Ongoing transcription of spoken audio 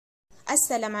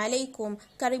Assalamu alaikum,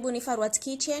 karibuni Farwat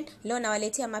Kitchen. Leo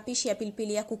nawaletea mapishi ya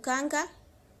pilipili ya kukanga.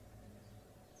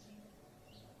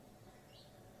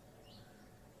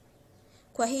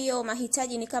 Kwa hiyo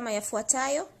mahitaji ni kama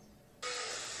yafuatayo.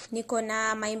 Niko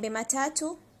na maembe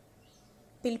matatu,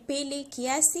 pilipili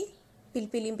kiasi,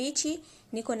 pilipili mbichi,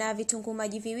 niko na vitunguu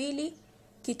maji viwili,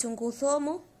 kitunguu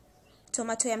thomu,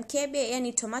 tomato ya mkebe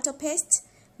yani tomato paste,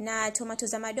 na tomato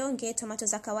za madonge, tomato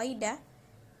za kawaida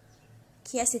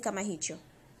kiasi kama hicho.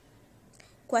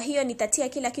 Kwa hiyo nitatia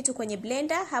kila kitu kwenye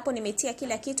blender. Hapo nimetia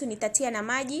kila kitu, nitatia na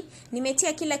maji.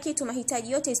 Nimetia kila kitu,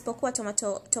 mahitaji yote isipokuwa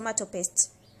tomato paste.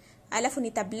 Alafu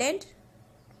nita blend.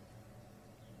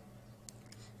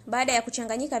 Baada ya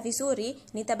kuchanganyika vizuri,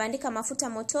 nitabandika mafuta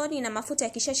motoni, na mafuta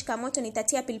yakishashika moto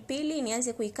nitatia pilipili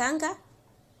nianze kuikanga.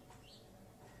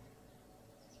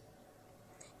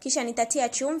 Kisha nitatia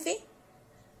chumvi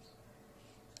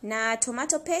na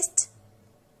tomato paste.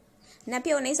 Na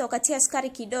pia unaweza ukatia sukari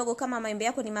kidogo kama maembe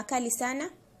yako ni makali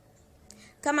sana.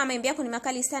 Kama maembe yako ni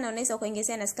makali sana unaweza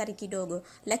ukaongezea na sukari kidogo.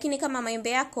 Lakini kama maembe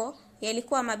yako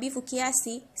yalikuwa mabivu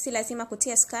kiasi, si lazima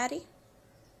kutia sukari.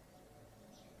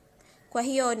 Kwa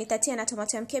hiyo nitatia na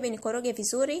tomato ya mkebe nikoroge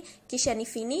vizuri, kisha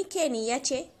nifinike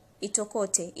niache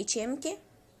itokote, ichemke.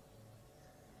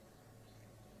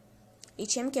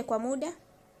 Ichemke kwa muda.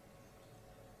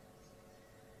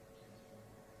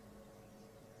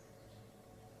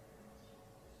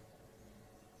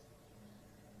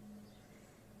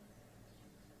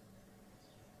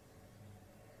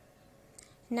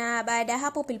 Na baada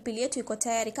hapo pilipili yetu iko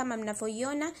tayari kama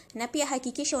mnavyoiona. Na pia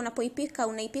hakikisha unapoipika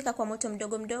unaipika kwa moto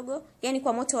mdogo mdogo, yani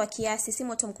kwa moto wa kiasi, si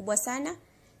moto mkubwa sana,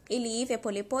 ili iive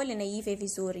polepole na iive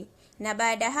vizuri. Na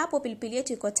baada hapo pilipili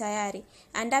yetu iko tayari.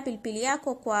 Andaa pilipili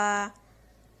yako kwa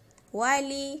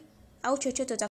wali au chochote